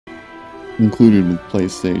Included with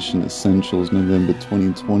PlayStation Essentials November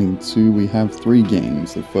 2022, we have 3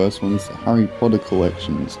 games. The first one is the Harry Potter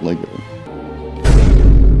Collections LEGO.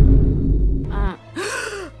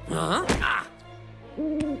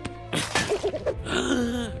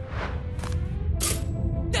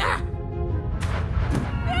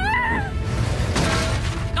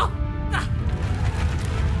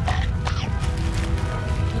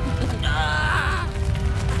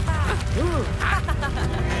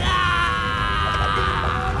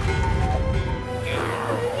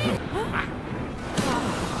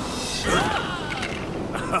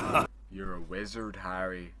 You're a wizard,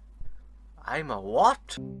 Harry. I'm a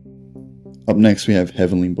what? Up next we have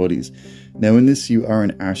Heavenly Bodies. Now in this you are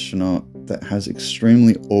an astronaut that has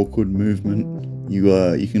extremely awkward movement.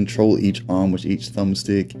 You control each arm with each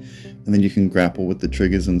thumbstick, and then you can grapple with the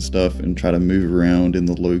triggers and stuff and try to move around in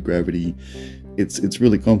the low gravity. It's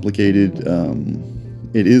really complicated.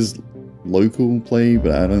 It is local play,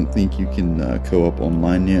 but I don't think you can co-op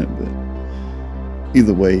online yet. But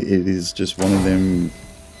either way, it is just one of them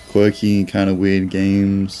quirky, kind of weird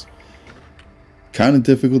games. Kind of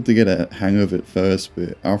difficult to get a hang of at first,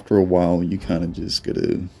 but after a while you kind of just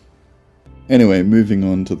gotta... Anyway, moving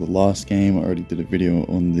on to the last game. I already did a video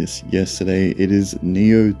on this yesterday. It is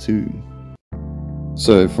Nioh 2.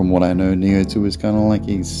 So from what I know, Nioh 2 is kind of like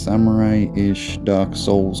a samurai-ish Dark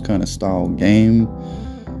Souls kind of style game.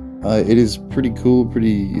 It is pretty cool,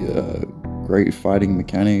 pretty great fighting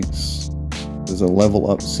mechanics. There's a level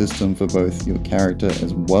up system for both your character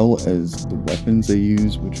as well as the weapons they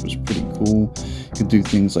use, which was pretty cool. You can do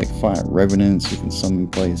things like fight revenants, you can summon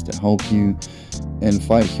players to help you, and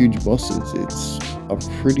fight huge bosses. It's a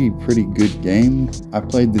pretty good game. I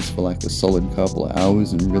played this for like a solid couple of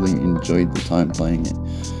hours and really enjoyed the time playing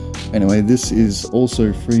it. Anyway, this is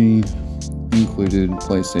also free, included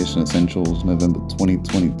PlayStation Essentials November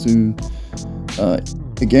 2022.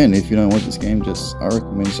 Again, if you don't want this game, I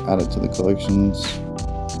recommend just add it to the collections.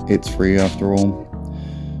 It's free after all,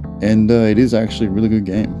 and it is actually a really good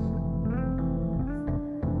game.